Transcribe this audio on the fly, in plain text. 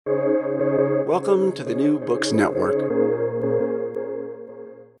Welcome to the New Books Network.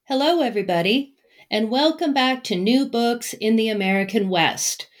 Hello, everybody, and welcome back to New Books in the American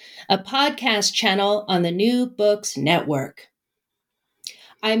West, a podcast channel on the New Books Network.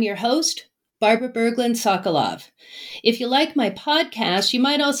 I'm your host, Barbara Berglund Sokolov. If you like my podcast, you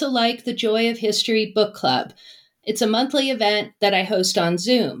might also like the Joy of History Book Club. It's a monthly event that I host on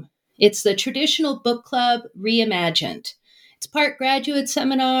Zoom. It's the traditional book club reimagined. It's part graduate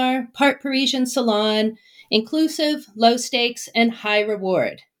seminar, part Parisian salon, inclusive, low stakes, and high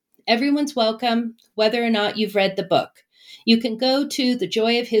reward. Everyone's welcome, whether or not you've read the book. You can go to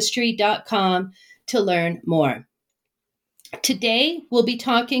thejoyofhistory.com to learn more. Today, we'll be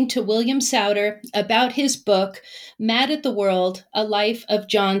talking to William Souter about his book, Mad at the World, A Life of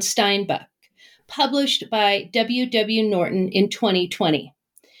John Steinbeck, published by W. W. Norton in 2020.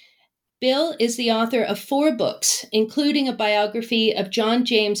 Bill is the author of 4 books, including a biography of John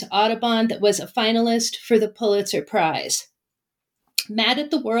James Audubon that was a finalist for the Pulitzer Prize. Mad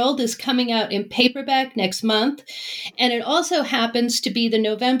at the World is coming out in paperback next month, and it also happens to be the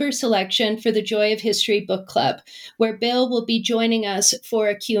November selection for the Joy of History Book Club, where Bill will be joining us for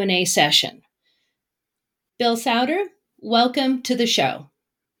a Q&A session. Bill Souter, welcome to the show.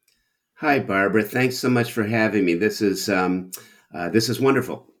 Hi, Barbara. Thanks so much for having me. This is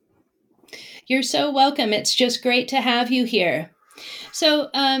wonderful. You're so welcome. It's just great to have you here. So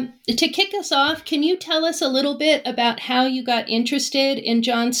to kick us off, can you tell us a little bit about how you got interested in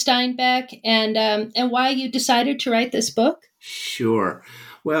John Steinbeck and why you decided to write this book? Sure.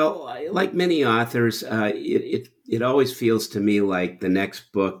 Well, like many authors, it always feels to me like the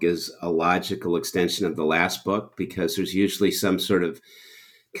next book is a logical extension of the last book, because there's usually some sort of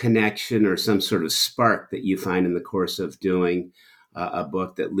connection or some sort of spark that you find in the course of doing a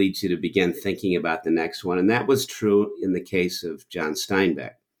book that leads you to begin thinking about the next one. And that was true in the case of John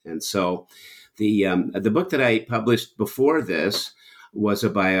Steinbeck. And so the book that I published before this was a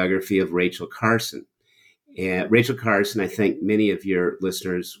biography of Rachel Carson. And Rachel Carson, I think many of your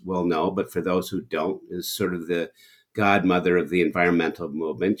listeners will know, but for those who don't, is sort of the godmother of the environmental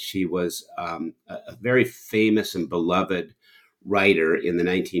movement. She was a very famous and beloved writer in the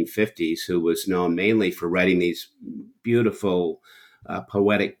 1950s who was known mainly for writing these beautiful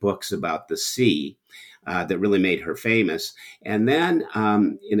poetic books about the sea that really made her famous. And then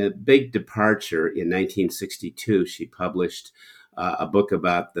in a big departure in 1962, she published a book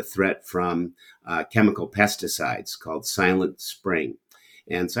about the threat from chemical pesticides called Silent Spring.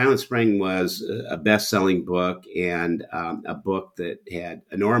 And Silent Spring was a best-selling book and a book that had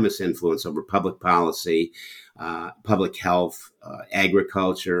enormous influence over public policy, public health,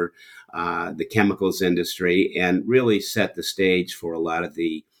 agriculture, the chemicals industry, and really set the stage for a lot of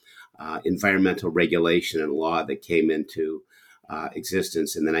the environmental regulation and law that came into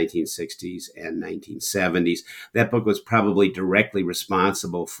existence in the 1960s and 1970s. That book was probably directly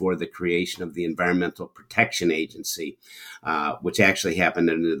responsible for the creation of the Environmental Protection Agency, which actually happened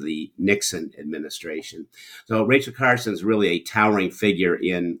under the Nixon administration. So Rachel Carson is really a towering figure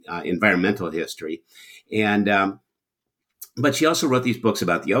in environmental history. And but she also wrote these books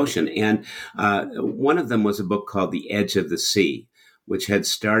about the ocean. And one of them was a book called The Edge of the Sea, which had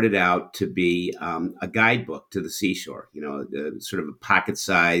started out to be a guidebook to the seashore, sort of a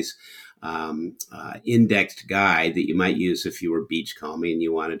pocket-size indexed guide that you might use if you were beachcombing and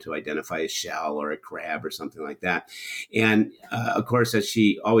you wanted to identify a shell or a crab or something like that. And of course, as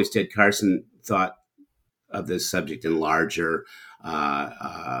she always did, Carson thought of this subject in larger,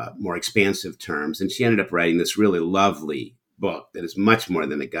 more expansive terms. And she ended up writing this really lovely book that is much more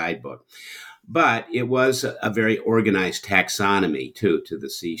than a guidebook. But it was a very organized taxonomy, too, to the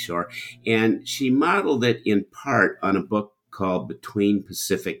seashore. And she modeled it in part on a book called Between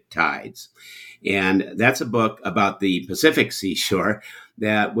Pacific Tides. And that's a book about the Pacific seashore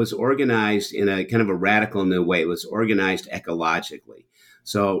that was organized in a kind of a radical new way. It was organized ecologically.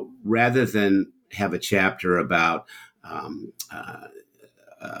 So rather than have a chapter about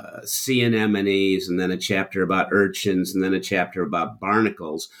sea anemones, and then a chapter about urchins, and then a chapter about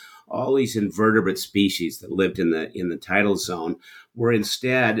barnacles, all these invertebrate species that lived in the tidal zone were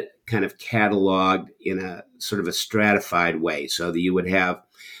instead kind of cataloged in a sort of a stratified way, so that you would have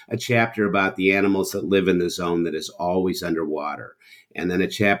a chapter about the animals that live in the zone that is always underwater, and then a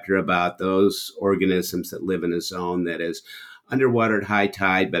chapter about those organisms that live in a zone that is underwater at high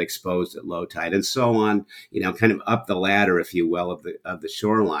tide, but exposed at low tide, and so on, kind of up the ladder, if you will, of the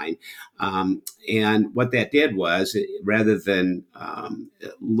shoreline. And what that did was, rather than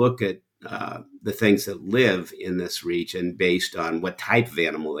look at the things that live in this region based on what type of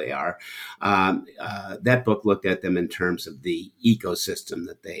animal they are. That book looked at them in terms of the ecosystem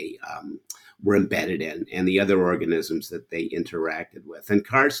that they were embedded in and the other organisms that they interacted with. And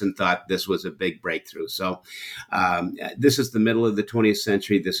Carson thought this was a big breakthrough. So this is the middle of the 20th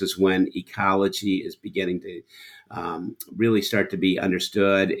century. This is when ecology is beginning to really start to be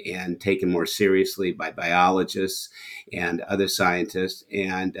understood and taken more seriously by biologists and other scientists.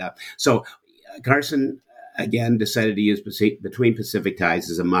 And so Carson, again, decided to use Between Pacific Tides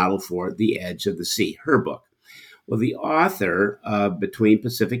as a model for The Edge of the Sea, her book. Well, the author of Between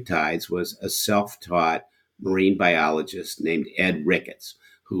Pacific Tides was a self-taught marine biologist named Ed Ricketts,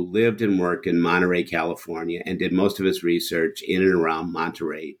 who lived and worked in Monterey, California, and did most of his research in and around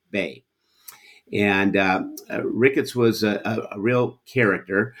Monterey Bay. And Ricketts was a real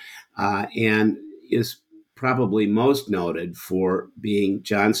character and is probably most noted for being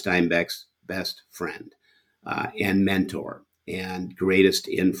John Steinbeck's best friend and mentor and greatest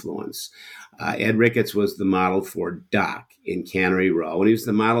influence. Ed Ricketts was the model for Doc in Cannery Row, and he was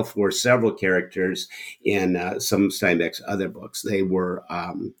the model for several characters in some of Steinbeck's other books. They were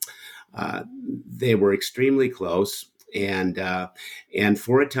extremely close. And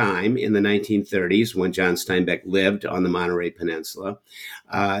for a time in the 1930s, when John Steinbeck lived on the Monterey Peninsula,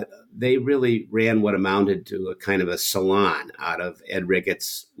 they really ran what amounted to a kind of a salon out of Ed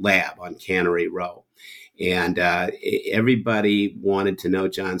Ricketts' lab on Cannery Row. And everybody wanted to know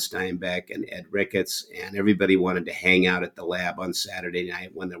John Steinbeck and Ed Ricketts, and everybody wanted to hang out at the lab on Saturday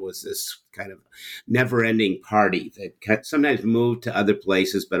night when there was this kind of never-ending party that sometimes moved to other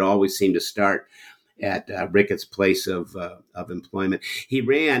places, but always seemed to start at Ricketts' place of employment. He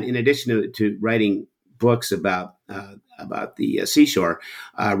ran, in addition to writing books about the seashore,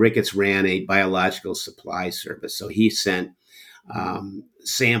 Ricketts ran a biological supply service. So he sent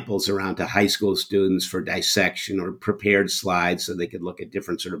samples around to high school students for dissection or prepared slides so they could look at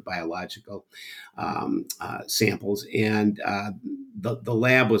different sort of biological samples. And the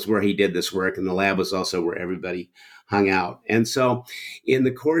lab was where he did this work, and the lab was also where everybody hung out. And so in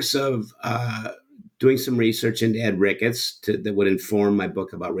the course of doing some research into Ed Ricketts that would inform my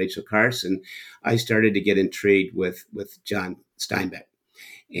book about Rachel Carson, I started to get intrigued with John Steinbeck.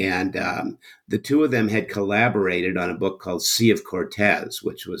 And the two of them had collaborated on a book called Sea of Cortez,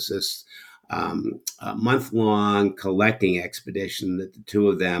 which was this month-long collecting expedition that the two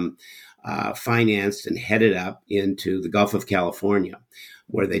of them financed and headed up into the Gulf of California,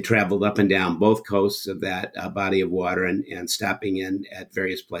 where they traveled up and down both coasts of that body of water and stopping in at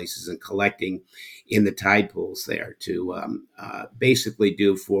various places and collecting in the tide pools there to basically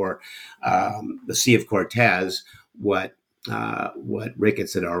do for the Sea of Cortez what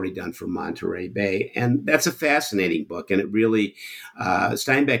Ricketts had already done for Monterey Bay. And that's a fascinating book. And it really,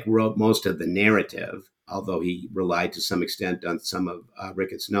 Steinbeck wrote most of the narrative, although he relied to some extent on some of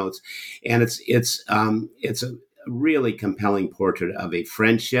Ricketts' notes. And it's a really compelling portrait of a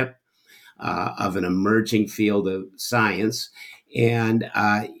friendship, of an emerging field of science. And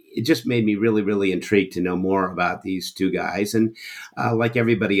it just made me really, really intrigued to know more about these two guys. And like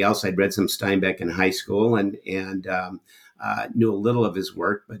everybody else, I'd read some Steinbeck in high school and knew a little of his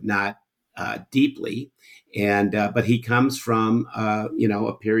work, but not deeply. And but he comes from a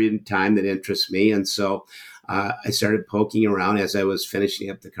period in time that interests me, and so I started poking around as I was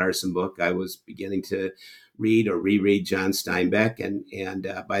finishing up the Carson book. I was beginning to read or reread John Steinbeck, and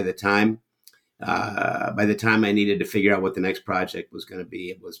by the time I needed to figure out what the next project was going to be,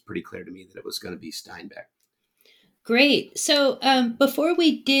 it was pretty clear to me that it was going to be Steinbeck. Great. So before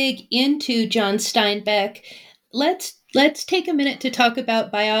we dig into John Steinbeck, let's take a minute to talk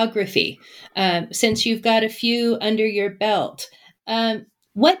about biography, since you've got a few under your belt.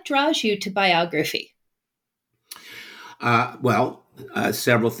 What draws you to biography?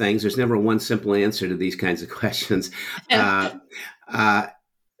 Several things. There's never one simple answer to these kinds of questions. To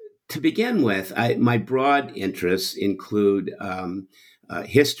begin with, my broad interests include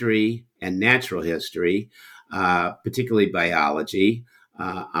history and natural history, particularly biology.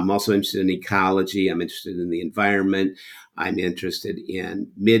 I'm also interested in ecology. I'm interested in the environment. I'm interested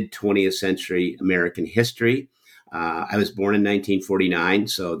in mid-20th century American history. I was born in 1949,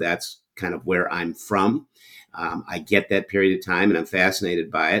 so that's kind of where I'm from. I get that period of time, and I'm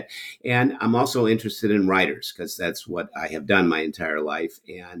fascinated by it. And I'm also interested in writers, because that's what I have done my entire life.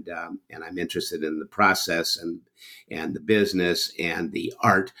 And I'm interested in the process and the business and the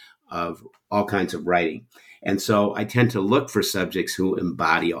art of all kinds of writing. And so I tend to look for subjects who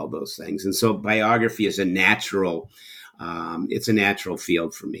embody all those things. And so biography is it's a natural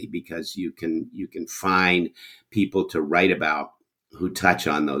field for me, because you can find people to write about touch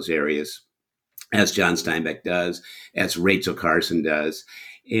on those areas, as John Steinbeck does, as Rachel Carson does.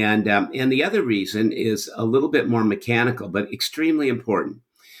 And the other reason is a little bit more mechanical, but extremely important.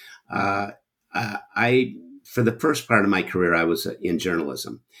 I For the first part of my career, I was in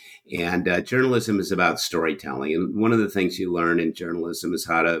journalism, and journalism is about storytelling. And one of the things you learn in journalism is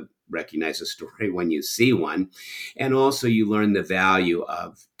how to recognize a story when you see one, and also you learn the value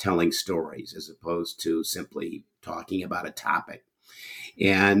of telling stories as opposed to simply talking about a topic.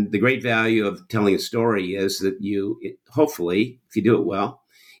 And the great value of telling a story is that hopefully, if you do it well,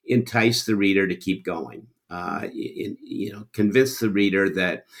 entice the reader to keep going. Convince the reader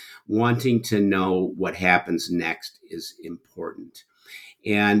that wanting to know what happens next is important.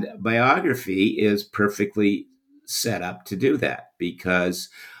 And biography is perfectly set up to do that because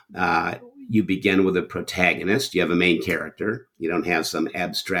you begin with a protagonist. You have a main character. You don't have some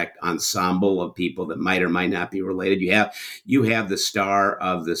abstract ensemble of people that might or might not be related. You have the star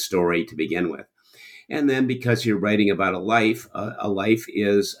of the story to begin with. And then because you're writing about a life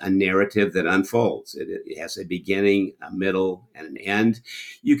is a narrative that unfolds. It has a beginning, a middle, and an end.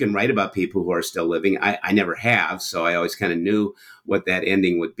 You can write about people who are still living. I never have, so I always kind of knew what that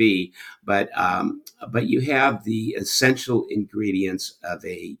ending would be. But you have the essential ingredients of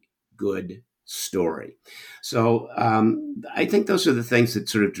a good story. So I think those are the things that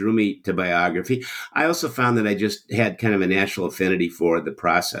sort of drew me to biography. I also found that I just had kind of a natural affinity for the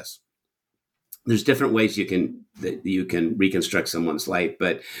process. There's different ways you can reconstruct someone's life,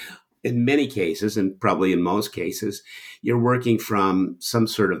 but in many cases, and probably in most cases, you're working from some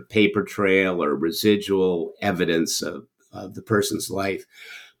sort of paper trail or residual evidence of the person's life,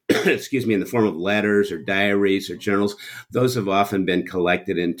 excuse me, in the form of letters or diaries or journals. Those have often been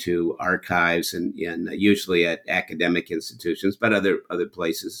collected into archives and usually at academic institutions, but other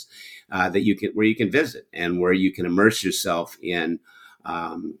places where you can visit and where you can immerse yourself in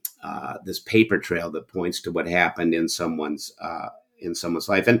this paper trail that points to what happened in someone's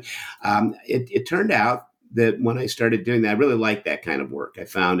life. And it turned out that when I started doing that, I really liked that kind of work. I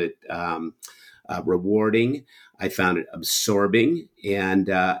found it rewarding. I found it absorbing, and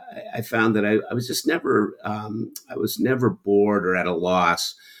I found that I was just never bored or at a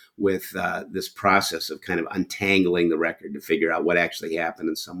loss with this process of kind of untangling the record to figure out what actually happened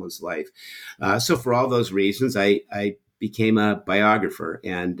in someone's life. So for all those reasons, I became a biographer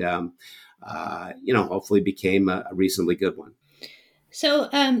and, hopefully became a reasonably good one. So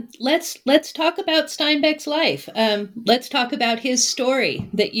let's talk about Steinbeck's life. Let's talk about his story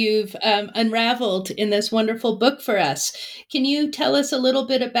that you've unraveled in this wonderful book for us. Can you tell us a little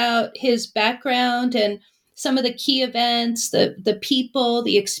bit about his background and some of the key events, the people,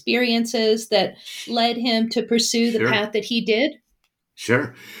 the experiences that led him to pursue the path that he did?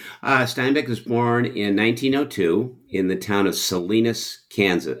 Sure. Steinbeck was born in 1902 in the town of Salinas,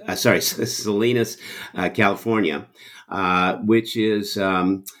 California, which is,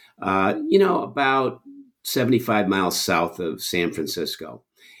 about 75 miles south of San Francisco.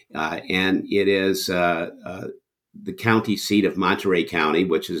 And it is the county seat of Monterey County,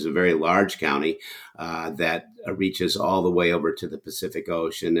 which is a very large county that reaches all the way over to the Pacific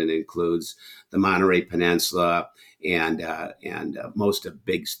Ocean and includes the Monterey Peninsula and most of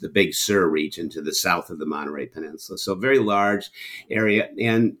the Big Sur region to the south of the Monterey Peninsula. So very large area.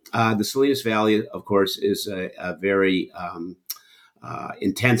 And the Salinas Valley, of course, is a very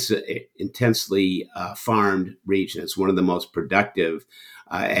intensely farmed region. It's one of the most productive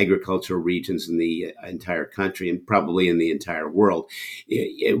agricultural regions in the entire country and probably in the entire world.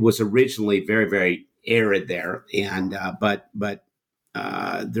 It was originally very, very arid there, and but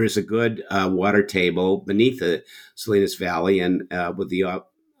there's a good water table beneath the Salinas Valley, and with the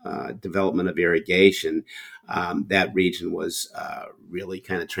development of irrigation, that region was really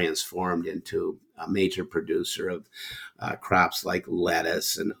kind of transformed into a major producer of crops like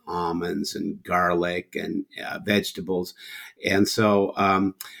lettuce and almonds and garlic and vegetables. And so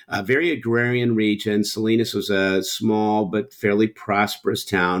a very agrarian region. Salinas was a small but fairly prosperous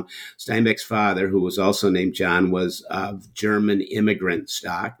town. Steinbeck's father, who was also named John, was of German immigrant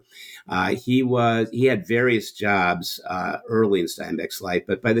stock. He had various jobs early in Steinbeck's life,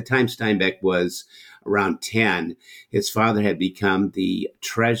 but by the time Steinbeck was around 10, his father had become the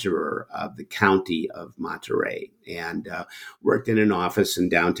treasurer of the county of Monterey and worked in an office in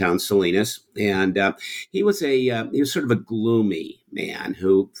downtown Salinas. And he was sort of a gloomy man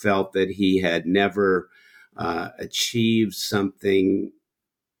who felt that he had never achieved something.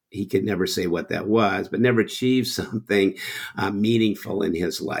 He could never say what that was, but never achieved something meaningful in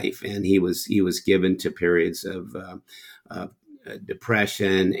his life. And he was given to periods of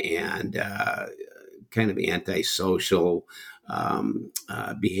depression and kind of antisocial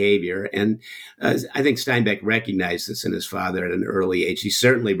behavior. And I think Steinbeck recognized this in his father at an early age. He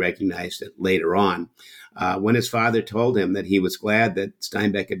certainly recognized it later on. When his father told him that he was glad that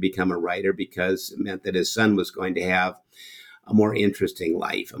Steinbeck had become a writer because it meant that his son was going to have a more interesting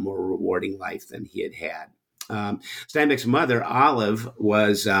life, a more rewarding life than he had had. Steinbeck's mother, Olive,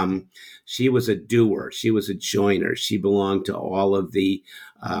 she was a doer. She was a joiner. She belonged to all of the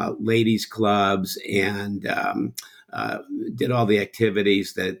ladies' clubs and did all the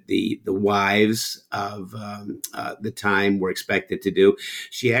activities that the wives of the time were expected to do.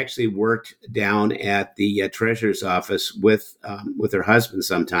 She actually worked down at the treasurer's office with her husband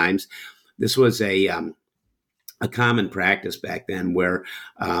sometimes. This was a common practice back then, where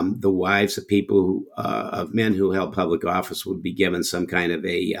the wives of of men who held public office would be given some kind of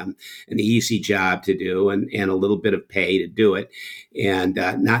an easy job to do and a little bit of pay to do it. And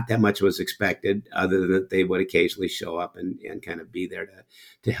not that much was expected, other than that they would occasionally show up and kind of be there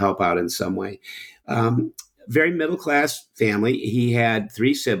to help out in some way. Very middle-class family. He had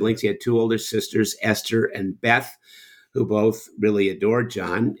 3 siblings. He had 2 older sisters, Esther and Beth, who both really adored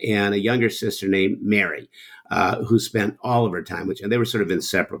John, and a younger sister named Mary, who spent all of her time with John. They were sort of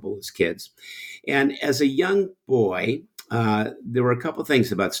inseparable as kids. And as a young boy, there were a couple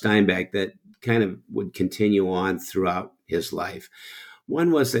things about Steinbeck that kind of would continue on throughout his life.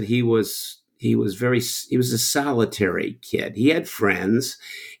 One was that he was a solitary kid. He had friends,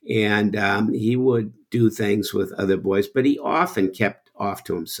 and he would do things with other boys, but he often kept off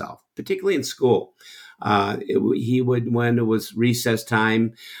to himself, particularly in school. He would, when it was recess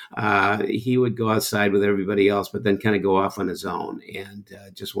time, he would go outside with everybody else, but then kind of go off on his own and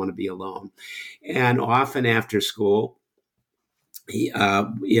just want to be alone. And often after school,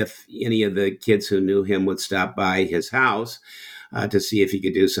 if any of the kids who knew him would stop by his house to see if he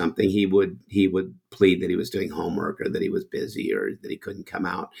could do something, he would plead that he was doing homework or that he was busy or that he couldn't come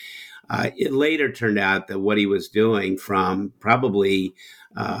out. It later turned out that what he was doing from probably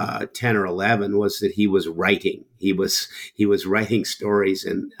 10 or 11 was that he was writing. He was writing stories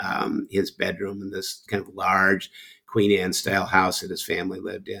in his bedroom in this kind of large Queen Anne style house that his family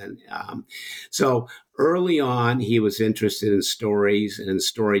lived in. So early on, he was interested in stories and in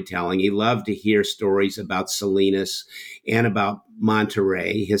storytelling. He loved to hear stories about Salinas and about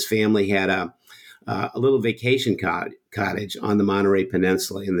Monterey. His family had a little vacation cottage on the Monterey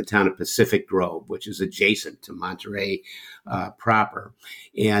Peninsula in the town of Pacific Grove, which is adjacent to Monterey proper.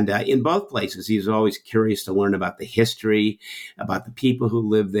 And in both places, he was always curious to learn about the history, about the people who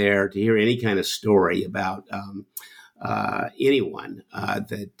lived there, to hear any kind of story about anyone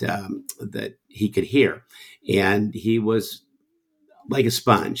that he could hear. And he was like a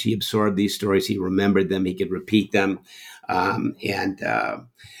sponge. He absorbed these stories. He remembered them. He could repeat them. And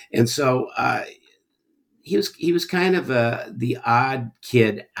so he was kind of the odd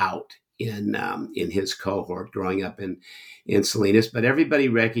kid out in his cohort growing up in Salinas, but everybody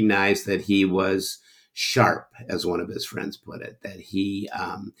recognized that he was sharp, as one of his friends put it, that he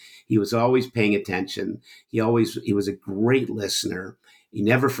was always paying attention. He was a great listener. He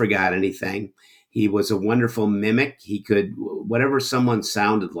never forgot anything. He was a wonderful mimic. He could, whatever someone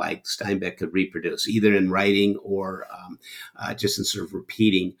sounded like, Steinbeck could reproduce, either in writing or just in sort of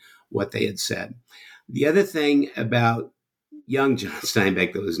repeating what they had said. The other thing about young John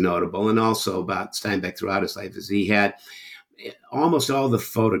Steinbeck that was notable, and also about Steinbeck throughout his life, is he had almost all the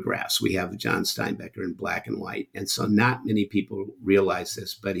photographs we have of John Steinbeck are in black and white. And so not many people realize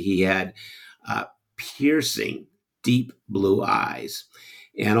this, but he had piercing, deep blue eyes.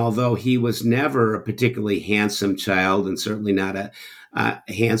 And although he was never a particularly handsome child, and certainly not a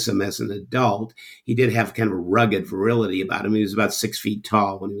handsome as an adult, he did have kind of a rugged virility about him. He was about 6 feet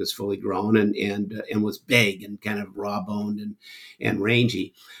tall when he was fully grown, and was big and kind of raw boned and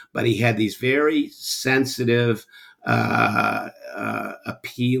rangy. But he had these very sensitive,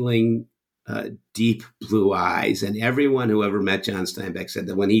 appealing, deep blue eyes. And everyone who ever met John Steinbeck said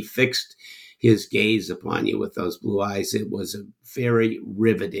that when he fixed his gaze upon you with those blue eyes, it was a very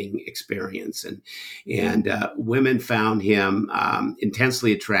riveting experience. And women found him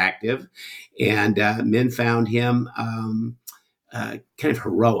intensely attractive, and men found him kind of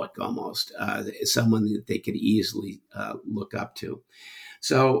heroic almost, someone that they could easily look up to.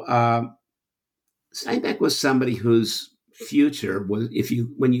 So Steinbeck was somebody whose future was,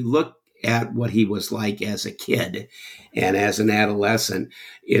 when you look at what he was like as a kid and as an adolescent,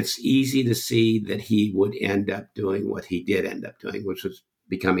 it's easy to see that he would end up doing what he did end up doing, which was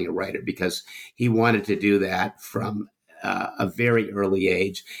becoming a writer, because he wanted to do that from a very early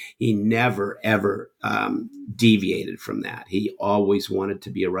age. He never, ever deviated from that. He always wanted to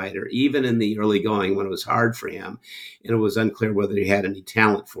be a writer, even in the early going when it was hard for him and it was unclear whether he had any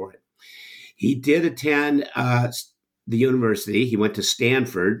talent for it. He did attend the university. He went to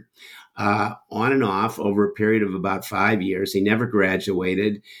Stanford on and off over a period of about 5 years. He never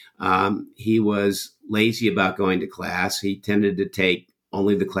graduated. He was lazy about going to class. He tended to take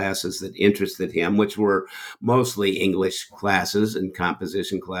only the classes that interested him, which were mostly English classes and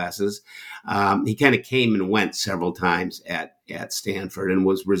composition classes. He kind of came and went several times at Stanford and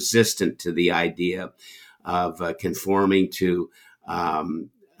was resistant to the idea of conforming to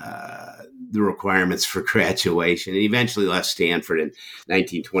the requirements for graduation. And he eventually left Stanford in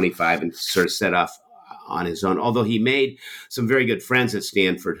 1925 and sort of set off on his own, although he made some very good friends at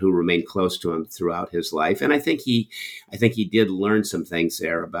Stanford who remained close to him throughout his life. And I think he did learn some things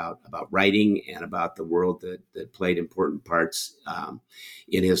there about writing and about the world that played important parts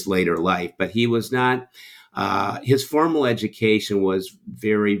in his later life. But he was not, his formal education was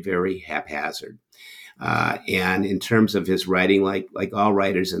very, very haphazard. And in terms of his writing, like all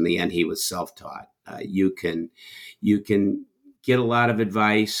writers, in the end, he was self-taught. You can get a lot of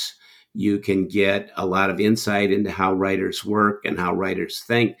advice. You can get a lot of insight into how writers work and how writers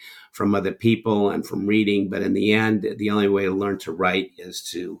think from other people and from reading. But in the end, the only way to learn to write is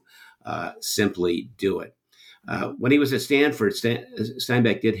to simply do it. When he was at Stanford,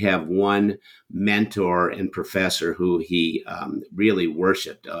 Steinbeck did have one mentor and professor who he really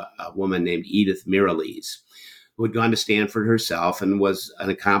worshipped, a woman named Edith Miralles, who had gone to Stanford herself and was an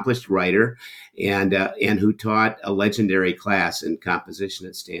accomplished writer and who taught a legendary class in composition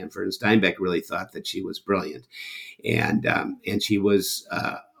at Stanford. And Steinbeck really thought that she was brilliant. And she was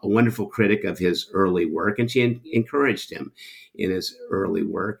a wonderful critic of his early work, and she encouraged him in his early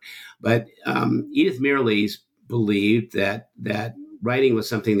work. But Edith Miralles believed that writing was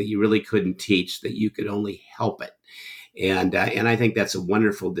something that you really couldn't teach, that you could only help it. And I think that's a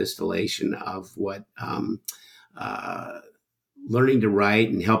wonderful distillation of what learning to write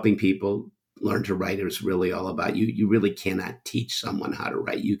and helping people learn to write is really all about. You really cannot teach someone how to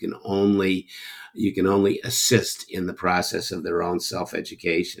write. You can only assist in the process of their own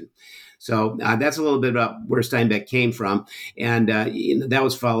self-education. So that's a little bit about where Steinbeck came from. And that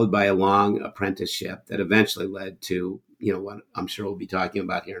was followed by a long apprenticeship that eventually led to, what I'm sure we'll be talking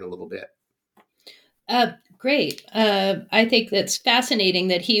about here in a little bit. Great. I think that's fascinating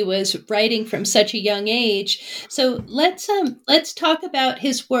that he was writing from such a young age. So let's talk about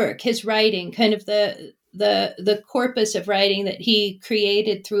his work, his writing, kind of the corpus of writing that he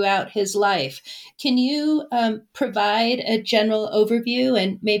created throughout his life. Can you provide a general overview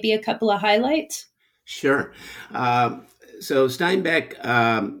and maybe a couple of highlights? Sure. So Steinbeck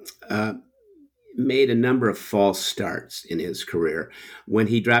made a number of false starts in his career. When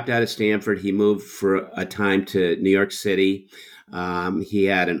he dropped out of Stanford, he moved for a time to New York City. He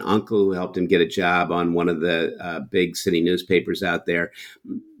had an uncle who helped him get a job on one of the big city newspapers out there.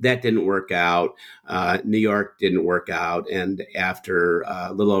 That didn't work out. New York didn't work out. And after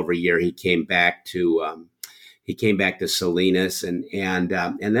a little over a year, he came back to Salinas, and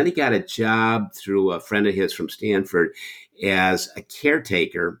then he got a job through a friend of his from Stanford as a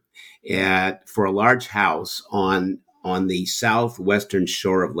caretaker for a large house on the southwestern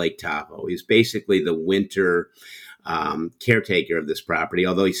shore of Lake Tahoe. He was basically the winter caretaker of this property,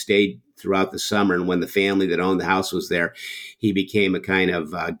 although he stayed throughout the summer. And when the family that owned the house was there, he became a kind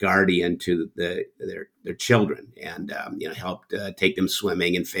of guardian to their children, and helped take them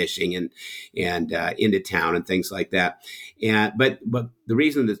swimming and fishing and into town and things like that. But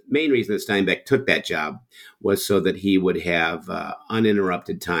the main reason that Steinbeck took that job was so that he would have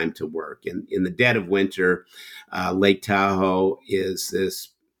uninterrupted time to work. In the dead of winter, Lake Tahoe is this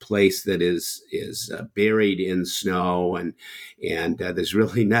place that is buried in snow, and there's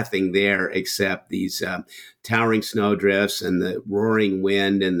really nothing there except these towering snowdrifts and the roaring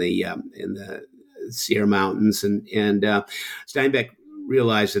wind and the Sierra Mountains, and Steinbeck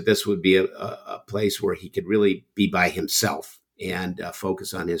realized that this would be a place where he could really be by himself and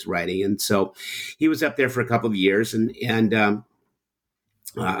focus on his writing. And so he was up there for a couple of years, and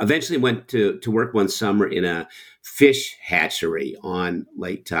eventually went to work one summer in a fish hatchery on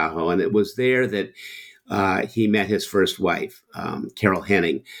Lake Tahoe. And it was there that he met his first wife, Carol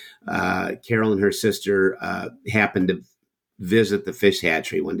Henning. Carol and her sister happened to visit the fish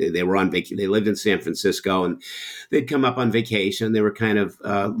hatchery one day. They were on vacation. They lived in San Francisco, and they'd come up on vacation. They were kind of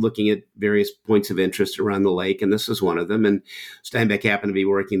looking at various points of interest around the lake, and this was one of them. And Steinbeck happened to be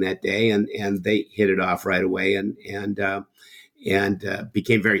working that day, and they hit it off right away. and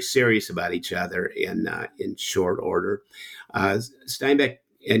became very serious about each other in short order. Steinbeck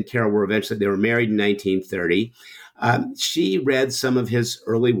and Carroll they were married in 1930. She read some of his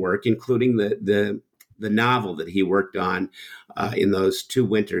early work, including the novel that he worked on in those 2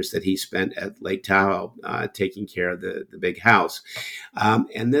 winters that he spent at Lake Tahoe taking care of the big house.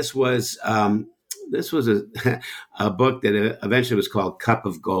 And this was a book that eventually was called Cup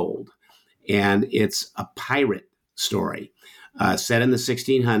of Gold. And it's a pirate story set in the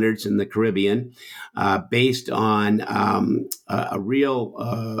 1600s in the Caribbean, based on a real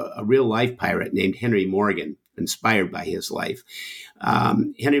life pirate named Henry Morgan, inspired by his life.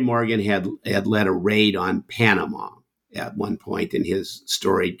 Henry Morgan had led a raid on Panama at one point in his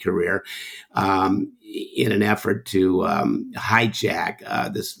storied career, in an effort to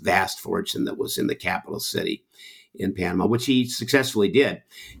hijack this vast fortune that was in the capital city in Panama, which he successfully did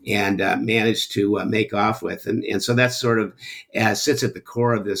and managed to make off with. And so that sort of sits at the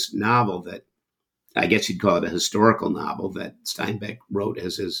core of this novel that I guess you'd call it a historical novel that Steinbeck wrote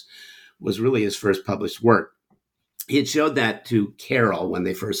was really his first published work. He had showed that to Carroll when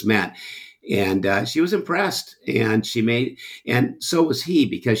they first met, and she was impressed, and so was he,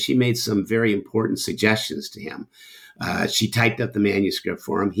 because she made some very important suggestions to him. She typed up the manuscript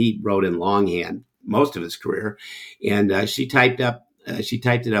for him. He wrote in longhand most of his career, and she typed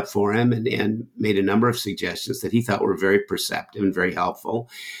it up for him and made a number of suggestions that he thought were very perceptive and very helpful.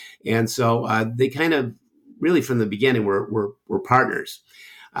 And so they kind of really from the beginning were partners.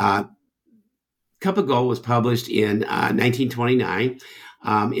 Cup of Gold was published in 1929.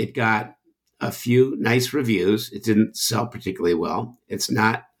 It got a few nice reviews. It didn't sell particularly well. It's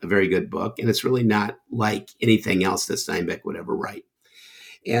not a very good book, and it's really not like anything else that Steinbeck would ever write.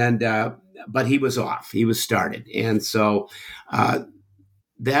 And but he was off. He was started. And so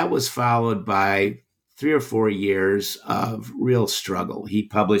that was followed by 3 or 4 years of real struggle. He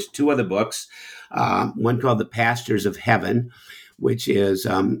published 2 other books, one called The Pastures of Heaven, which is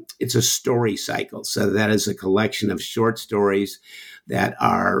it's a story cycle. So that is a collection of short stories that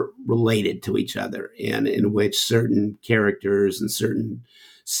are related to each other, and in which certain characters and certain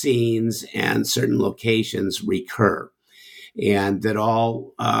scenes and certain locations recur, and that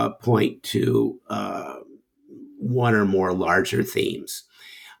all point to one or more larger themes.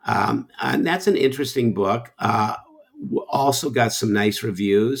 And that's an interesting book. Also got some nice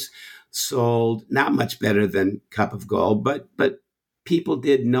reviews, sold not much better than Cup of Gold, but people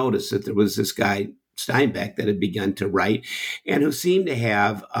did notice that there was this guy, Steinbeck, that had begun to write and who seemed to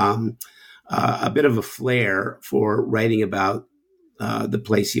have a bit of a flair for writing about the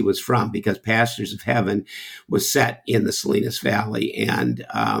place he was from, because Pastures of Heaven was set in the Salinas Valley, and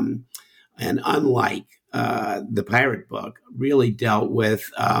unlike the pirate book, really dealt with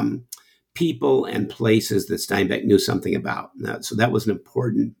people and places that Steinbeck knew something about. So that was an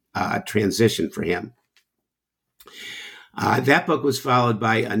important transition for him. That book was followed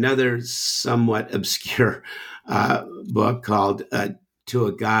by another somewhat obscure book called To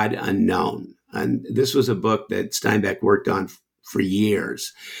a God Unknown. And this was a book that Steinbeck worked on for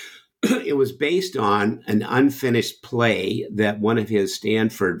years. It was based on an unfinished play that one of his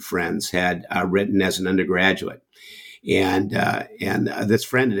Stanford friends had written as an undergraduate. And this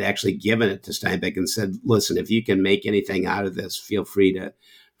friend had actually given it to Steinbeck and said, "Listen, if you can make anything out of this, feel free to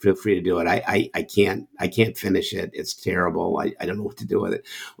do it. I can't finish it. It's terrible. I don't know what to do with it."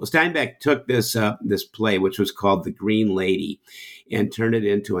 Well, Steinbeck took this play, which was called The Green Lady, and turned it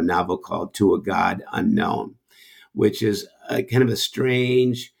into a novel called To a God Unknown, which is kind of a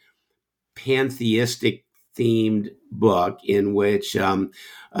strange pantheistic themed book in which a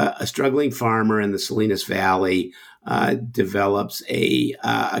struggling farmer in the Salinas Valley develops a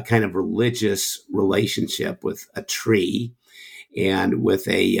kind of religious relationship with a tree and with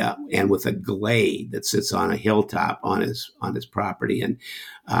a glade that sits on a hilltop on his property, and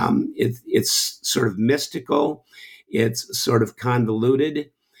it's sort of mystical, it's sort of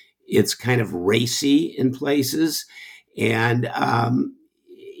convoluted, it's kind of racy in places, and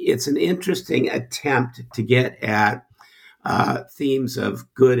it's an interesting attempt to get at themes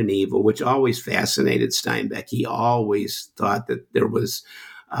of good and evil, which always fascinated Steinbeck. He always thought that there was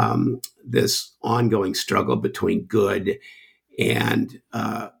this ongoing struggle between good and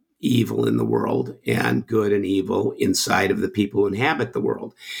evil in the world, and good and evil inside of the people who inhabit the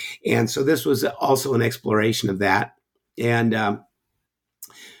world. And so this was also an exploration of that. And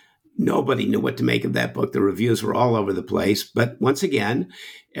nobody knew what to make of that book. The reviews were all over the place. But once again,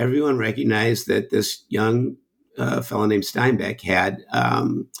 everyone recognized that this young fellow named Steinbeck had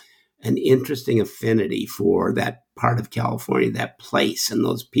an interesting affinity for that part of California, that place, and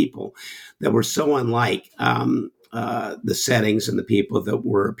those people that were so unlike the settings and the people that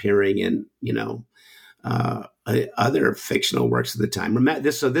were appearing in, other fictional works of the time. Remember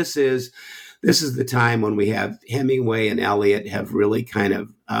this. So this is the time when we have Hemingway and Eliot have really kind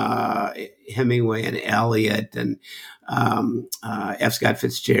of Hemingway and Eliot and F. Scott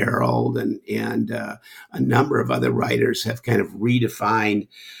Fitzgerald and a number of other writers have kind of redefined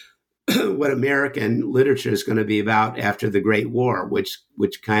what American literature is going to be about after the Great War, which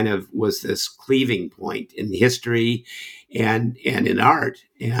kind of was this cleaving point in history and in art.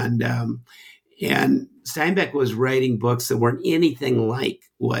 And Steinbeck was writing books that weren't anything like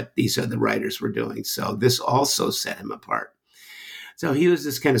what these other writers were doing. So this also set him apart. So he was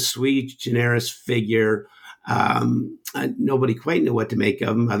this kind of sui generis figure. Nobody quite knew what to make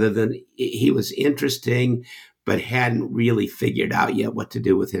of him other than he was interesting, but hadn't really figured out yet what to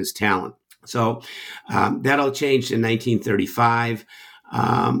do with his talent. So that all changed in 1935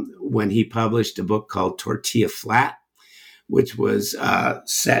 when he published a book called Tortilla Flat, which was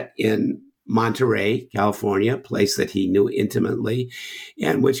set in Monterey, California, a place that he knew intimately,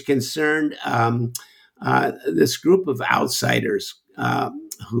 and which concerned this group of outsiders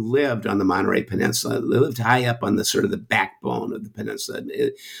who lived on the Monterey Peninsula. They lived high up on the sort of the backbone of the peninsula.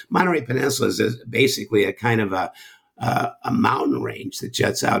 Monterey Peninsula is basically a kind of a mountain range that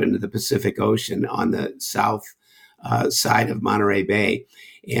juts out into the Pacific Ocean on the south side of Monterey Bay.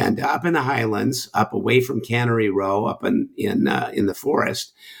 And up in the highlands, up away from Cannery Row, up in the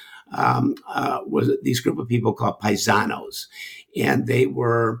forest, was these group of people called paisanos. And they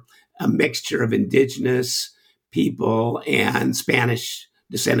were a mixture of indigenous people and Spanish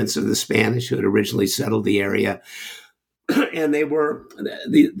descendants of the Spanish who had originally settled the area. And they were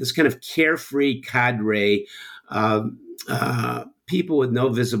this kind of carefree cadre of people with no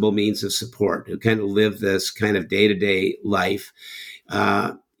visible means of support who kind of lived this kind of day-to-day life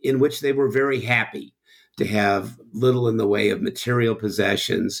in which they were very happy to have little in the way of material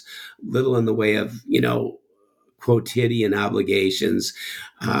possessions, little in the way of, quotidian obligations.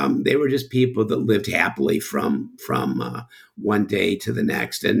 They were just people that lived happily from one day to the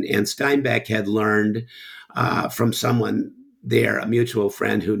next. And Steinbeck had learned from someone there, a mutual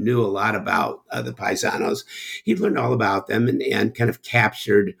friend who knew a lot about the paisanos. He'd learned all about them and kind of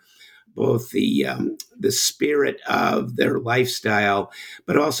captured both the spirit of their lifestyle,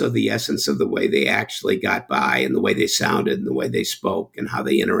 but also the essence of the way they actually got by and the way they sounded and the way they spoke and how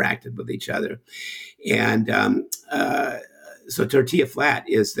they interacted with each other. And so Tortilla Flat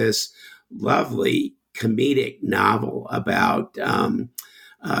is this lovely comedic novel about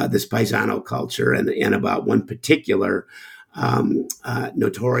this paisano culture and about one particular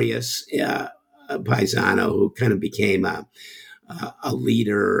notorious paisano who kind of became a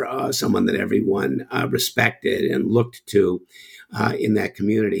leader, someone that everyone respected and looked to in that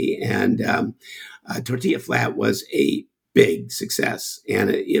community. And Tortilla Flat was a big success, and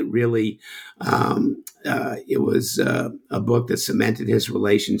it really it was a book that cemented his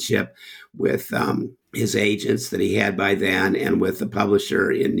relationship with his agents that he had by then and with the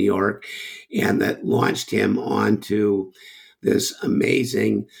publisher in New York, and that launched him onto this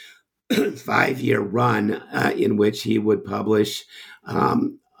amazing 5-year run in which he would publish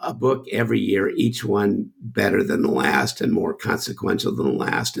a book every year, each one better than the last and more consequential than the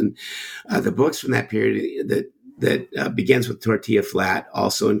last. And the books from that period that begins with Tortilla Flat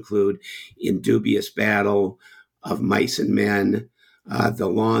also include In Dubious Battle, Of Mice and Men, The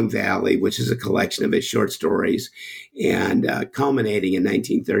Long Valley, which is a collection of his short stories, and culminating in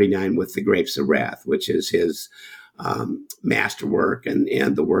 1939 with The Grapes of Wrath, which is his masterwork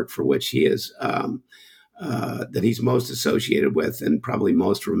and the work for which he is that he's most associated with and probably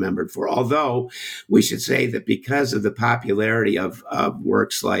most remembered for. Although we should say that because of the popularity of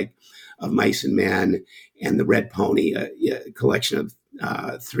works like Of Mice and Men and The Red Pony, a collection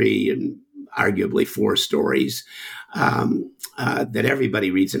of 3 and arguably 4 stories that everybody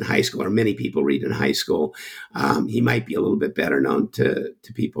reads in high school, or many people read in high school, he might be a little bit better known to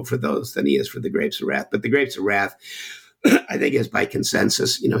people for those than he is for The Grapes of Wrath. But The Grapes of Wrath, I think, is by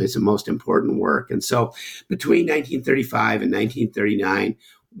consensus, his most important work. And so between 1935 and 1939,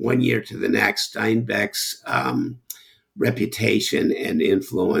 one year to the next, Steinbeck's reputation and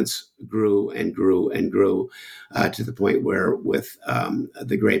influence grew and grew and grew to the point where with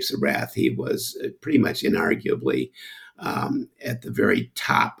The Grapes of Wrath, he was pretty much inarguably at the very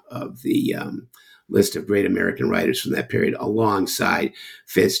top of the list of great American writers from that period, alongside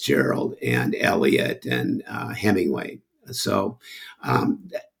Fitzgerald and Eliot and Hemingway. So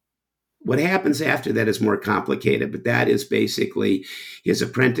what happens after that is more complicated, but that is basically his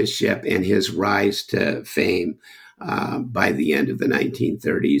apprenticeship and his rise to fame by the end of the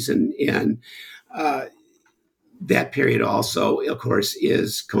 1930s. And that period also, of course,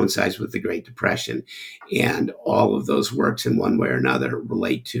 coincides with the Great Depression, and all of those works in one way or another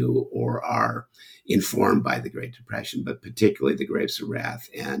relate to or are informed by the Great Depression, but particularly The Grapes of Wrath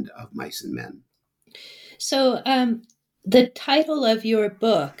and Of Mice and Men. So the title of your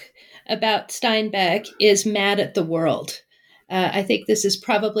book about Steinbeck is Mad at the World. I think this is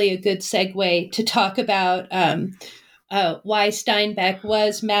probably a good segue to talk about why Steinbeck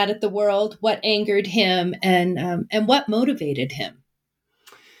was mad at the world, what angered him, and what motivated him.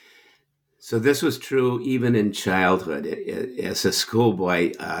 So this was true even in childhood. As a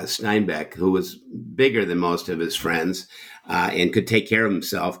schoolboy, Steinbeck, who was bigger than most of his friends and could take care of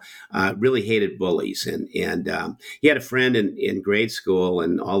himself, really hated bullies. And he had a friend in grade school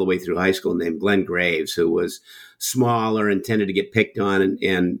and all the way through high school named Glenn Graves, who was smaller and tended to get picked on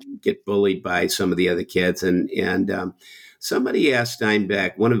and get bullied by some of the other kids. And somebody asked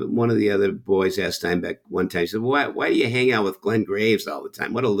Steinbeck, one of the other boys asked Steinbeck one time, he said, why do you hang out with Glenn Graves all the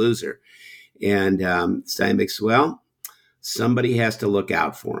time? What a loser. And Steinbeck said, well, somebody has to look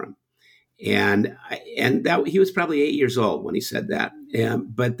out for him. And that he was probably 8 years old when he said that.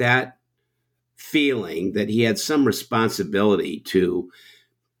 But that feeling that he had some responsibility to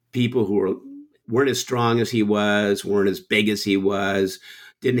people who weren't as strong as he was, weren't as big as he was,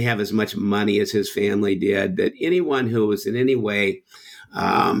 didn't have as much money as his family did, that anyone who was in any way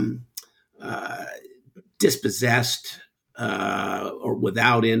dispossessed or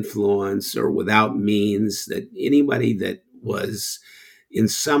without influence or without means, that anybody that was in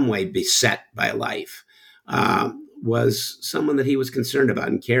some way beset by life was someone that he was concerned about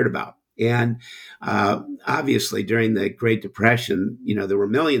and cared about. And obviously, during the Great Depression, there were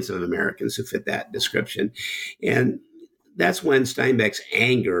millions of Americans who fit that description. And that's when Steinbeck's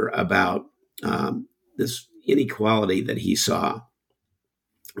anger about this inequality that he saw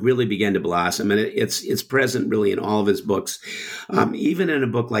really began to blossom. And it's present really in all of his books, even in a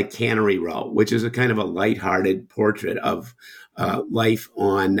book like Cannery Row, which is a kind of a lighthearted portrait of life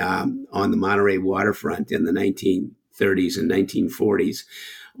on the Monterey waterfront in the 1930s and 1940s,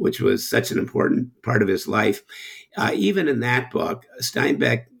 which was such an important part of his life. Even in that book,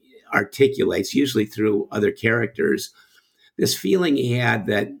 Steinbeck articulates, usually through other characters, this feeling he had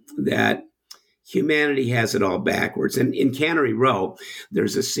that humanity has it all backwards. And in Cannery Row,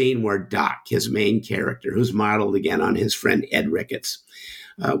 there's a scene where Doc, his main character, who's modeled again on his friend Ed Ricketts,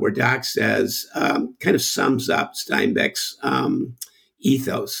 where Doc says, kind of sums up Steinbeck's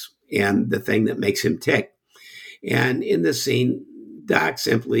ethos and the thing that makes him tick. And in this scene, Doc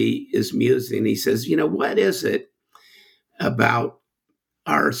simply is musing. He says, what is it about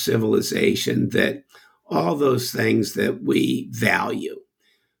our civilization that all those things that we value,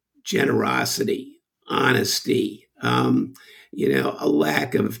 generosity, honesty, a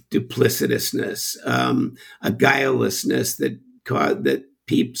lack of duplicitousness, a guilelessness that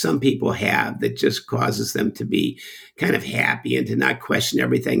some people have that just causes them to be kind of happy and to not question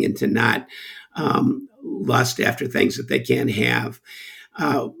everything and to not lust after things that they can't have.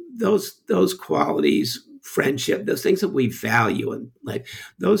 Those qualities, friendship, those things that we value in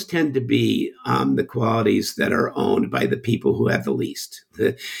life, those tend to be the qualities that are owned by the people who have the least.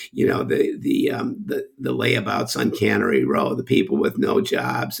 The layabouts on Cannery Row, the people with no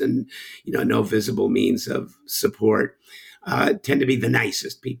jobs and no visible means of support, tend to be the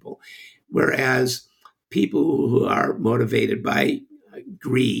nicest people, whereas people who are motivated by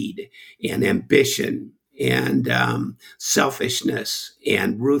greed and ambition and selfishness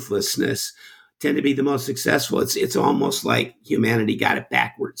and ruthlessness tend to be the most successful. It's almost like humanity got it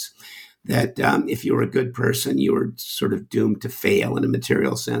backwards. That if you were a good person, you were sort of doomed to fail in a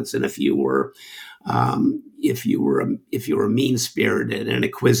material sense, and if you were mean-spirited and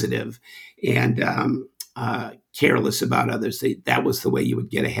inquisitive and careless about others, that was the way you would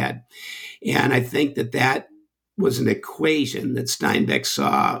get ahead. And I think that was an equation that Steinbeck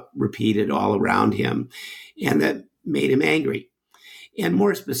saw repeated all around him, and that made him angry. And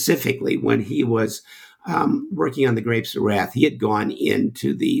more specifically, when he was working on The Grapes of Wrath, he had gone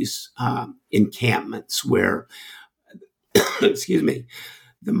into these encampments where, excuse me,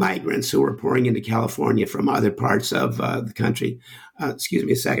 the migrants who were pouring into California from other parts of the country, excuse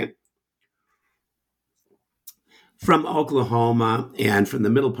me a second, from Oklahoma and from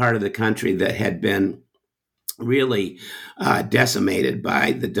the middle part of the country that had been really decimated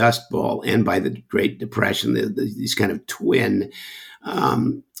by the Dust Bowl and by the Great Depression, these kind of twin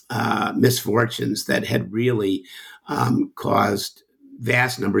misfortunes that had really caused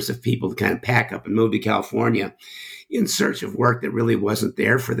vast numbers of people to kind of pack up and move to California in search of work that really wasn't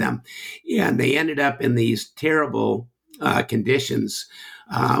there for them. And they ended up in these terrible conditions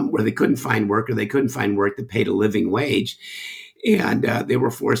where they couldn't find work, or they couldn't find work that paid a living wage. And they were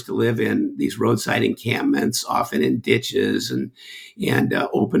forced to live in these roadside encampments, often in ditches and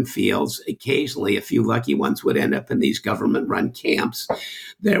open fields. Occasionally, a few lucky ones would end up in these government-run camps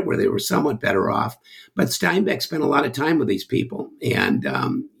there where they were somewhat better off. But Steinbeck spent a lot of time with these people and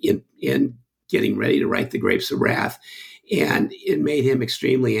in getting ready to write The Grapes of Wrath. And it made him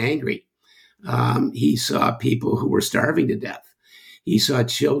extremely angry. He saw people who were starving to death. He saw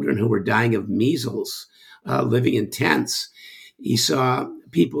children who were dying of measles, living in tents. He saw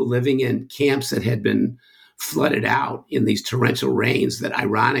people living in camps that had been flooded out in these torrential rains that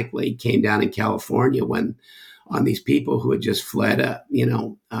ironically came down in California on these people who had just fled,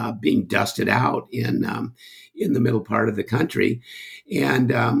 being dusted out in the middle part of the country.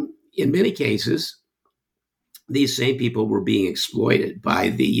 And in many cases, these same people were being exploited by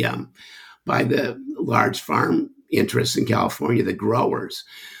the large farm interests in California, the growers,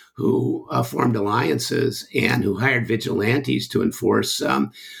 who formed alliances and who hired vigilantes to enforce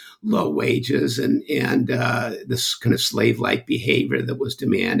low wages and this kind of slave-like behavior that was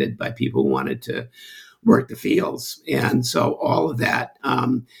demanded by people who wanted to work the fields. And so all of that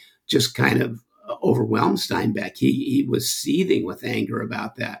just kind of overwhelmed Steinbeck. He was seething with anger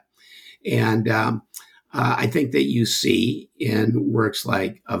about that. And I think that you see in works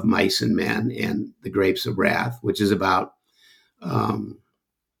like Of Mice and Men and The Grapes of Wrath, which is about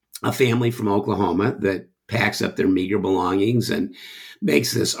a family from Oklahoma that packs up their meager belongings and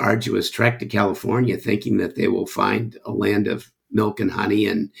makes this arduous trek to California, thinking that they will find a land of milk and honey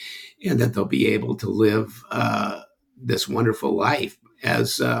and that they'll be able to live this wonderful life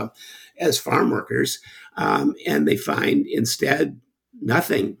as farm workers. And they find instead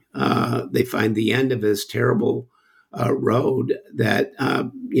nothing. They find the end of this terrible road that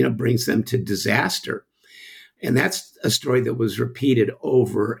brings them to disaster. And that's a story that was repeated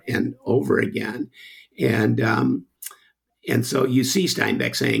over and over again. And so you see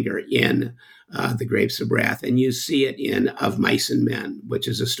Steinbeck's anger in The Grapes of Wrath, and you see it in Of Mice and Men, which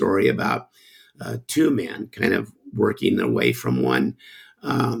is a story about two men kind of working their way from one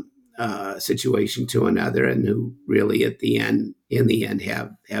situation to another, and who really in the end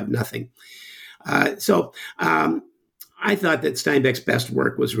have nothing. So I thought that Steinbeck's best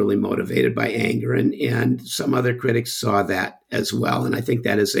work was really motivated by anger, and some other critics saw that as well. And I think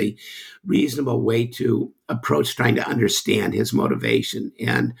that is a reasonable way to approach trying to understand his motivation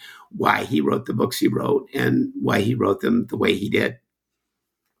and why he wrote the books he wrote and why he wrote them the way he did.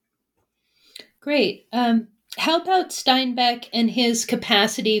 Great. How about Steinbeck and his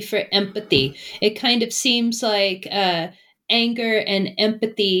capacity for empathy? It kind of seems like anger and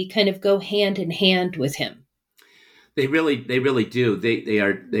empathy kind of go hand in hand with him. They really do. They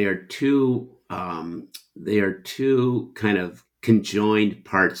are two kind of conjoined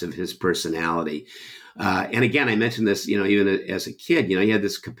parts of his personality. And again, I mentioned this, even as a kid, he had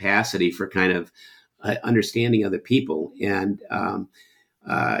this capacity for kind of understanding other people. And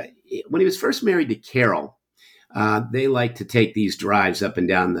when he was first married to Carol, they liked to take these drives up and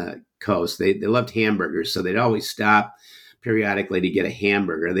down the coast. They loved hamburgers, so they'd always stop periodically to get a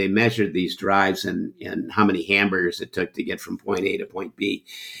hamburger. They measured these drives and how many hamburgers it took to get from point A to point B.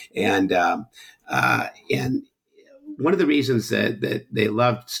 And one of the reasons that they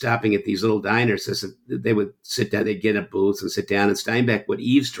loved stopping at these little diners is that they would sit down, they'd get a booth and sit down, and Steinbeck would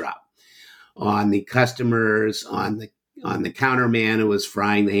eavesdrop on the customers, on the counterman who was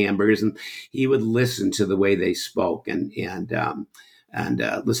frying the hamburgers, and he would listen to the way they spoke and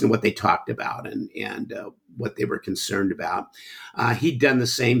listen to what they talked about and what they were concerned about. He'd done the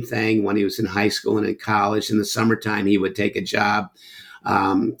same thing when he was in high school and in college. In the summertime, he would take a job.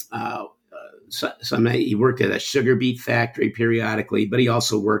 He worked at a sugar beet factory periodically, but he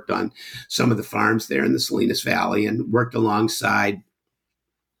also worked on some of the farms there in the Salinas Valley and worked alongside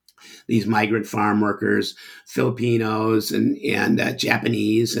these migrant farm workers, Filipinos and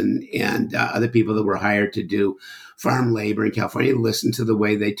Japanese and other people that were hired to do farm labor in California. Listened to the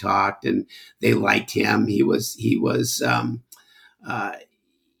way they talked, and they liked him. He was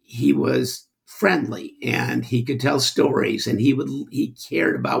friendly, and he could tell stories, and he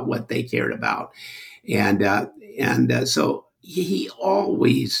cared about what they cared about, and so he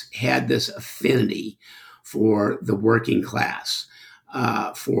always had this affinity for the working class,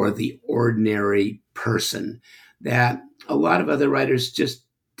 for the ordinary person that a lot of other writers just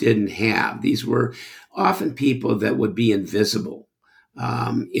didn't have. These were often people that would be invisible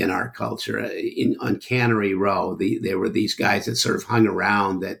in our culture. On Cannery Row, there were these guys that sort of hung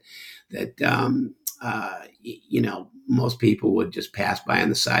around that most people would just pass by on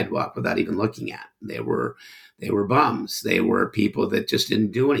the sidewalk without even looking at. They were bums. They were people that just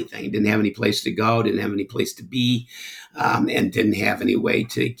didn't do anything, didn't have any place to go, didn't have any place to be, and didn't have any way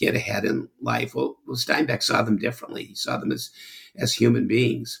to get ahead in life. Well, Steinbeck saw them differently. He saw them as human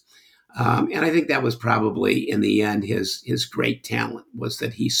beings. And I think that was probably, in the end, his great talent, was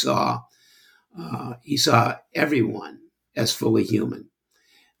that he saw everyone as fully human.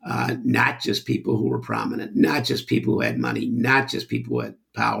 Not just people who were prominent, not just people who had money, not just people who had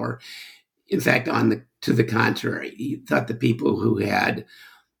power. In fact, to the contrary, he thought the people who had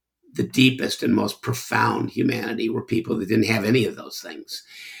the deepest and most profound humanity were people that didn't have any of those things.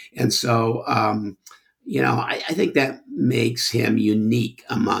 And so, I think that makes him unique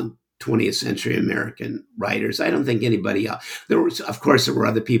among 20th century American writers. I don't think anybody else. There were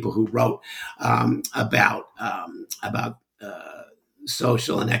other people who wrote about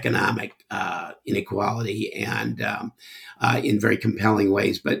social and economic inequality and in very compelling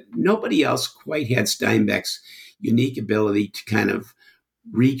ways, but nobody else quite had Steinbeck's unique ability to kind of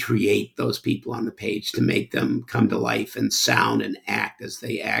recreate those people on the page, to make them come to life and sound and act as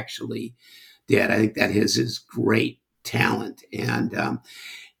they actually did. I think that is his great talent. And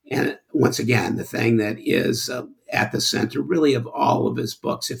once again, the thing that is at the center really of all of his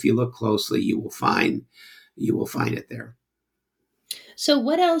books, if you look closely, you will find it there. So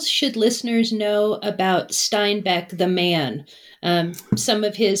what else should listeners know about Steinbeck the man? Some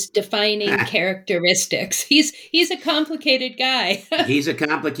of his defining characteristics. He's a complicated guy. He's a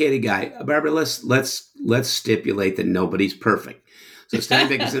complicated guy. Barbara, let's stipulate that nobody's perfect. So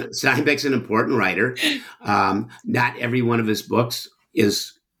Steinbeck's an important writer. Not every one of his books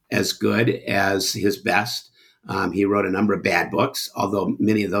is as good as his best. He wrote a number of bad books, although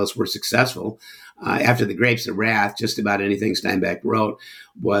many of those were successful. After The Grapes of Wrath, just about anything Steinbeck wrote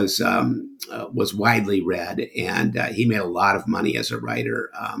was widely read, and he made a lot of money as a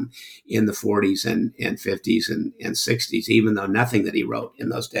writer in the 40s and 50s and 60s, even though nothing that he wrote in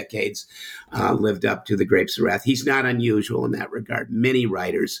those decades lived up to The Grapes of Wrath. He's not unusual in that regard. Many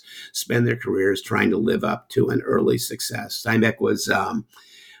writers spend their careers trying to live up to an early success. Steinbeck was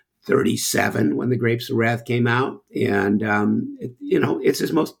 37 when The Grapes of Wrath came out, and it's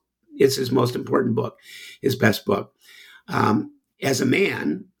his most important book, his best book. As a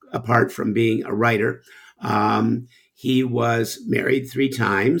man, apart from being a writer, he was married 3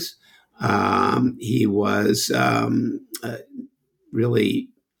 times. He was really,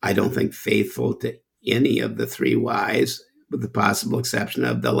 I don't think, faithful to any of the 3 wives, with the possible exception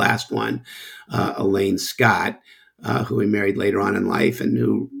of the last one, Elaine Scott, who he married later on in life, and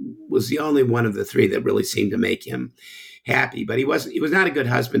who was the only one of the 3 that really seemed to make him happy. But he was not a good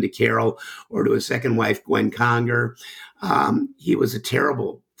husband to Carol or to his second wife, Gwen Conger. He was a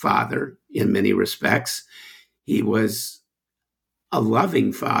terrible father in many respects. He was a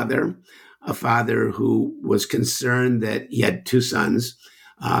loving father, a father who was concerned that he had 2 sons,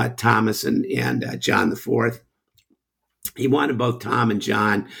 Thomas and John the Fourth. He wanted both Tom and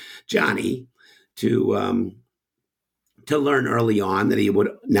Johnny, to learn early on that he would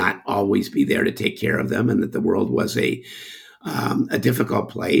not always be there to take care of them, and that the world was a difficult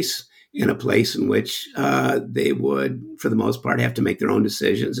place, and a place in which they would, for the most part, have to make their own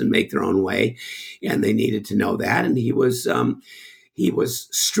decisions and make their own way, and they needed to know that. And he was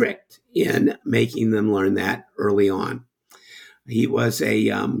strict in making them learn that early on. He was a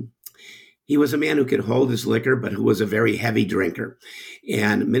man who could hold his liquor, but who was a very heavy drinker,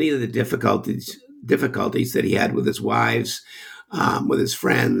 and many of the difficulties that he had with his wives, with his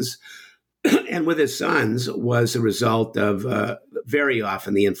friends, and with his sons was a result of very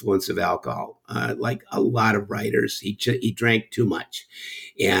often the influence of alcohol. Like a lot of writers, he drank too much,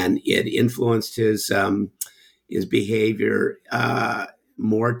 and it influenced his behavior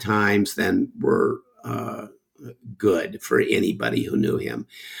more times than were good for anybody who knew him.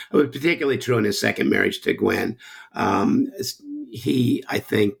 It was particularly true in his second marriage to Gwen. He, I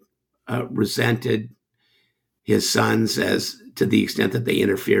think, resented his sons as to the extent that they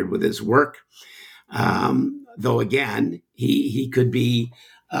interfered with his work. Though again, he could be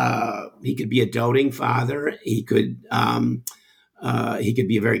a doting father. He could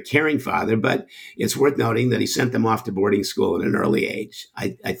be a very caring father, but it's worth noting that he sent them off to boarding school at an early age.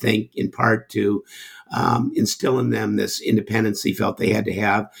 I think in part to instill in them this independence he felt they had to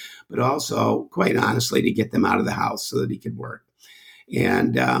have, but also, quite honestly, to get them out of the house so that he could work.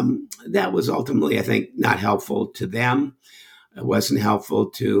 And that was ultimately, I think, not helpful to them. It wasn't helpful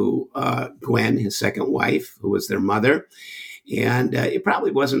to Gwen, his second wife, who was their mother. And it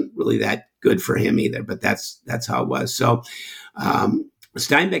probably wasn't really that good for him either, but that's how it was. So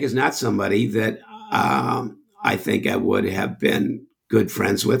Steinbeck is not somebody that I think I would have been good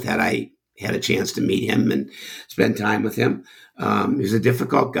friends with had I had a chance to meet him and spend time with him. He's a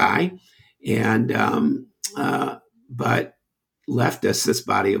difficult guy, and but left us this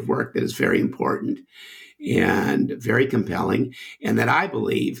body of work that is very important and very compelling, and that I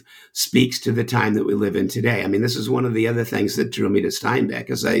believe speaks to the time that we live in today. I mean, this is one of the other things that drew me to Steinbeck,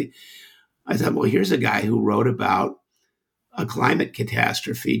 is I thought, well, here's a guy who wrote about a climate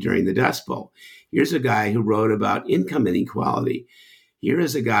catastrophe during the Dust Bowl. Here's a guy who wrote about income inequality. Here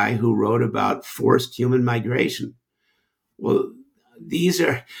is a guy who wrote about forced human migration. Well, these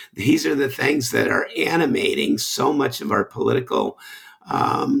are the things that are animating so much of our political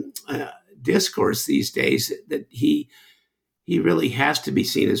discourse these days, that he really has to be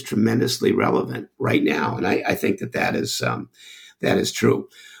seen as tremendously relevant right now. And I think that is true.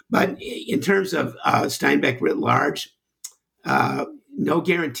 But in terms of Steinbeck writ large, no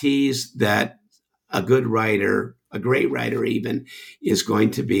guarantees that a good writer, a great writer even, is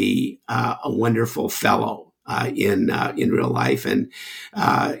going to be a wonderful fellow in real life, and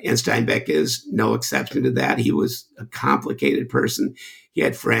Steinbeck is no exception to that. He was a complicated person. He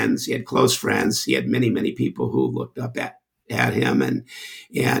had friends. He had close friends. He had many people who looked up at him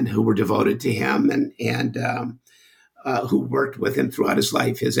and who were devoted to him, and who worked with him throughout his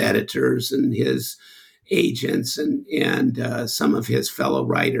life. His editors and his agents and some of his fellow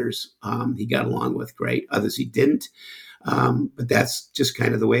writers he got along with great. Others he didn't, but that's just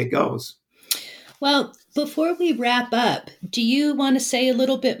kind of the way it goes. Well, before we wrap up, do you want to say a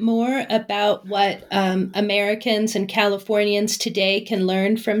little bit more about what Americans and Californians today can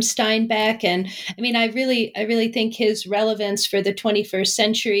learn from Steinbeck? And I mean, I really think his relevance for the 21st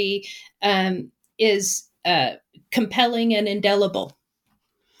century is compelling and indelible.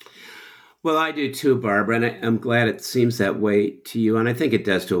 Well, I do too, Barbara, and I'm glad it seems that way to you, and I think it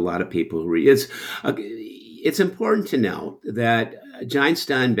does to a lot of people who read. It's important to note that John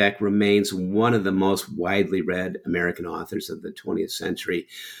Steinbeck remains one of the most widely read American authors of the 20th century,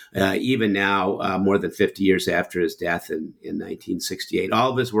 even now, more than 50 years after his death in 1968. All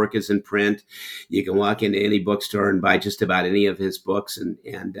of his work is in print. You can walk into any bookstore and buy just about any of his books and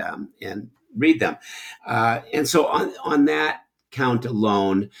read them. And so on that count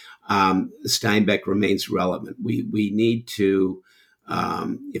alone, Steinbeck remains relevant. We need to,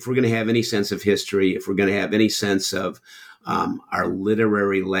 if we're going to have any sense of history, if we're going to have any sense of our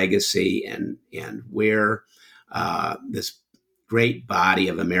literary legacy and where this great body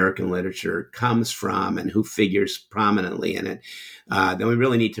of American literature comes from and who figures prominently in it, then we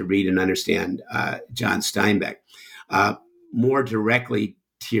really need to read and understand John Steinbeck. More directly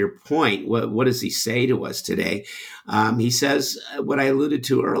to your point, what does he say to us today? He says what I alluded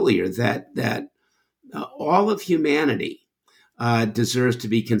to earlier, that all of humanity deserves to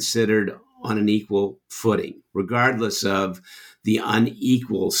be considered on an equal footing, regardless of the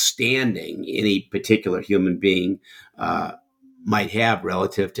unequal standing any particular human being might have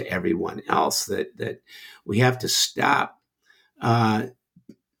relative to everyone else. That we have to stop.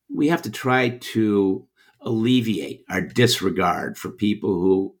 We have to try to alleviate our disregard for people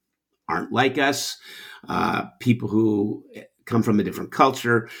who aren't like us, people who come from a different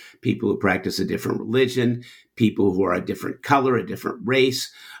culture, people who practice a different religion, people who are a different color, a different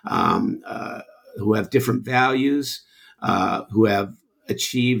race, who have different values, who have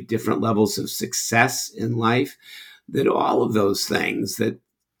achieved different levels of success in life, that all of those things that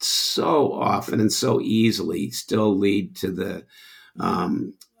so often and so easily still lead to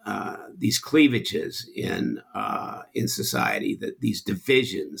these cleavages in society, that these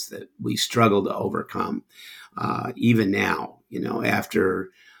divisions that we struggle to overcome, even now, after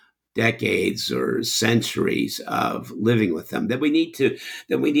decades or centuries of living with them, that we need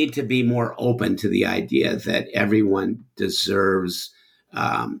to be more open to the idea that everyone deserves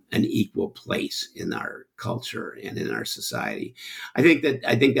an equal place in our culture and in our society. I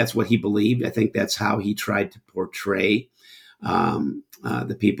think that's what he believed. I think that's how he tried to portray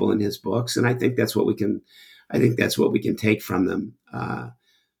the people in his books, and I think that's what we can take from them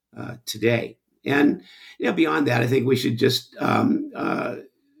today. And beyond that, I think we should just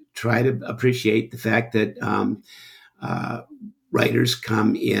try to appreciate the fact that writers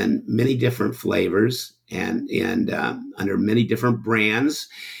come in many different flavors and under many different brands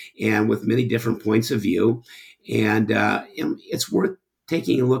and with many different points of view, and it's worth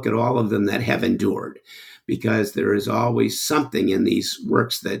taking a look at all of them that have endured, because there is always something in these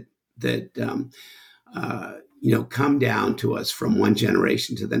works that come down to us from one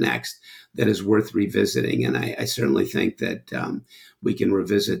generation to the next that is worth revisiting. And I certainly think that we can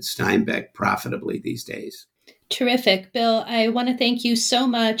revisit Steinbeck profitably these days. Terrific. Bill, I want to thank you so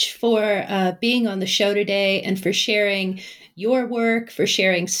much for being on the show today and for sharing your work, for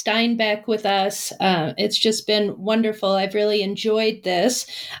sharing Steinbeck with us. It's just been wonderful. I've really enjoyed this.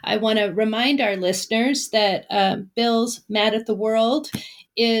 I want to remind our listeners that Bill's Mad at the World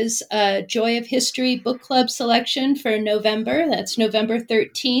is a Joy of History book club selection for November. That's November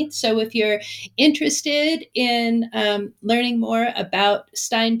 13th. So if you're interested in learning more about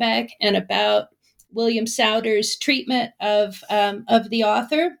Steinbeck and about William Souter's treatment of the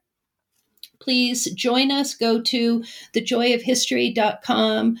author, please join us. Go to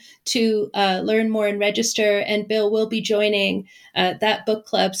thejoyofhistory.com to learn more and register. And Bill will be joining that book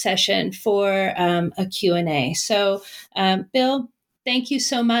club session for a Q&A. So, Bill, thank you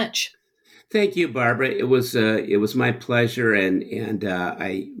so much. Thank you, Barbara. It was my pleasure, and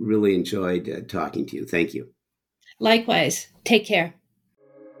I really enjoyed talking to you. Thank you. Likewise. Take care.